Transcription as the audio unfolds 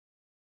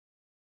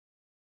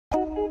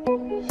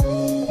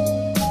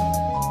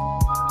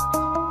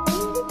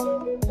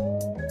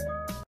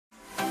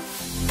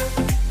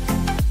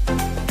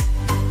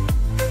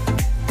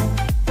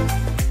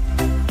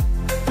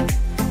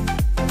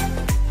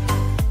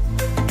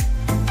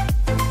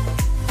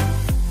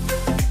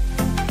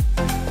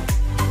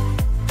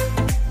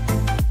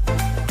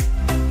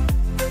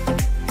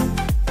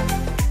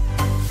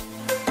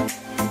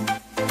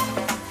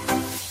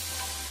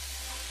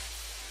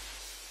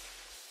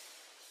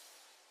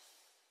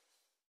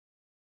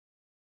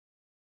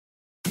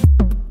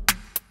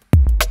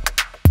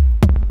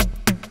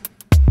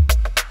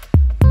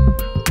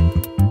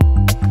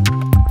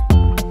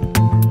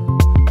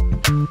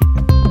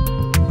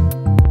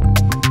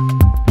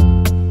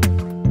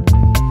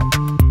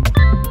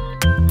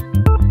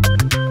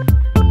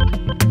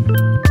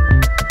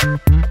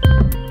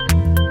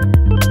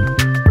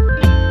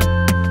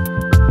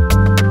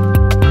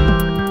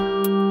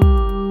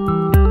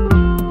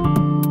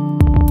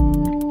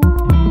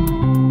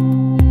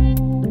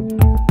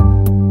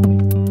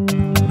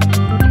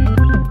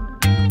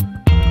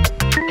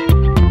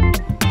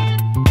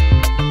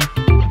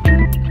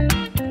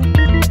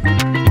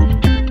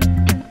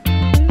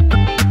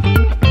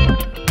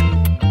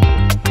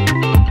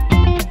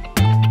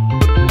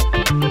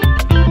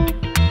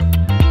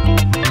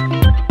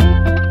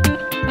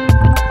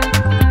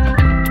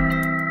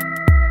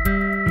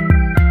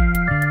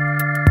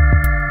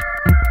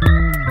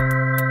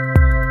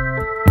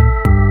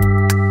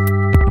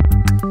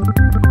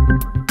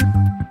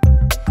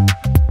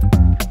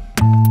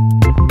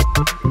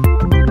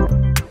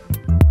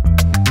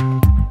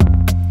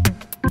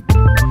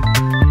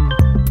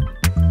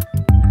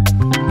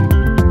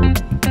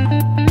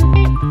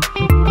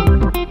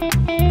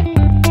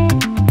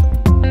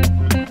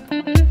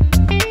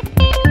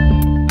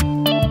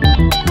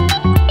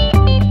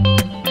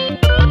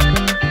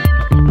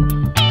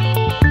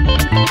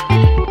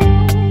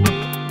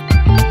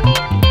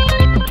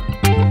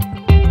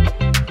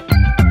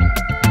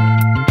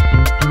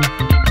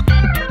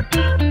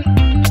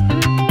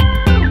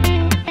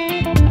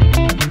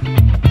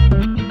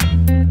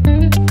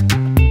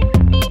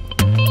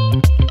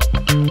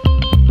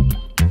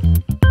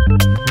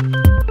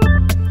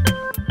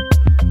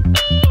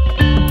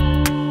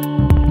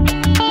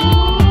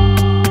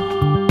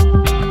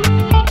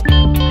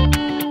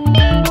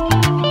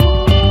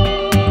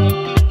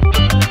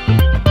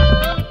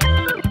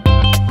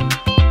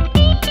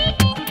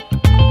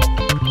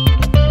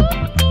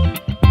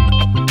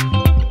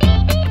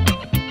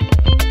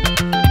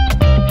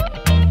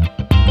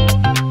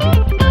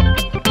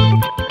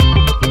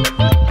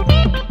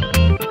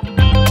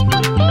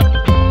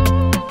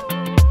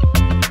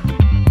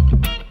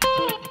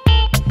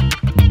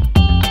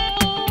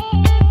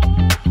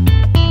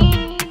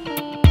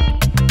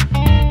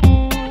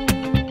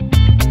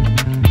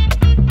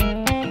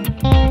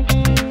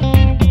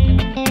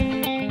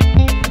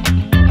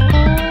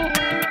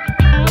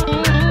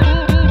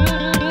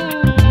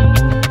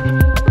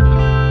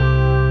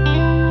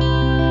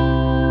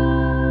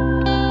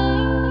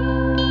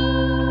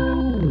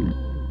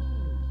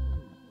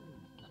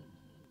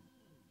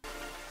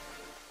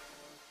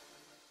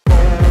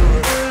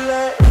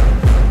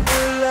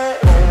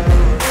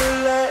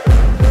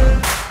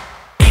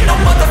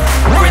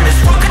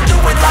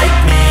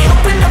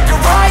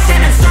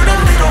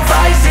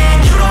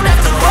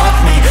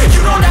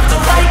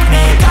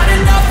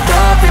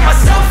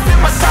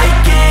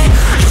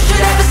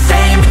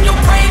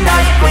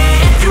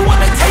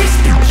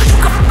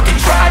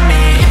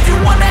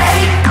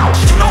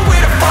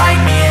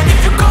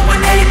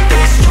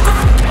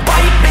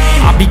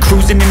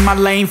cruising in my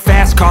lane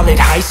fast, call it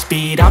high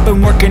speed. I've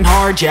been working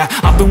hard, yeah,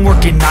 I've been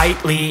working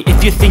nightly.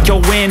 If you think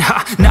you'll win,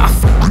 ha, nah,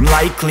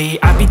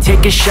 likely. I be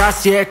taking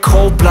shots, yeah,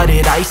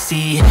 cold-blooded,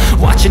 icy.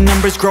 Watching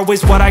numbers grow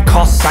is what I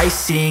call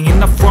sightseeing. In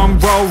the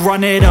front row,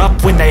 run it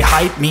up when they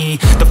hype me.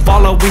 The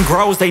following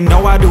grows, they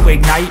know how to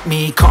ignite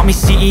me. Call me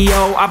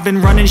CEO, I've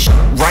been running shit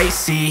right,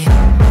 see.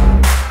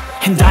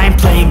 And I ain't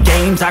playing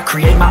games, I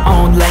create my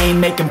own lane,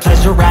 making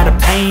pleasure out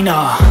of pain,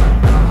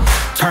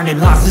 turning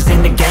losses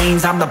into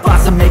gains. I'm the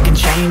boss, I'm making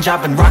change.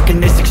 I've been rocking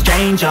this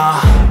exchange,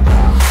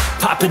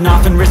 popping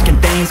off and risking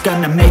things.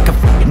 Gonna make a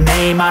f***ing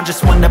name. I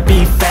just wanna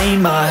be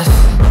famous,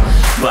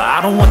 but I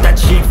don't want that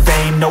cheap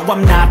fame. No,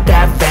 I'm not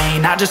that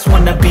vain. I just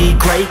wanna be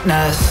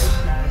greatness.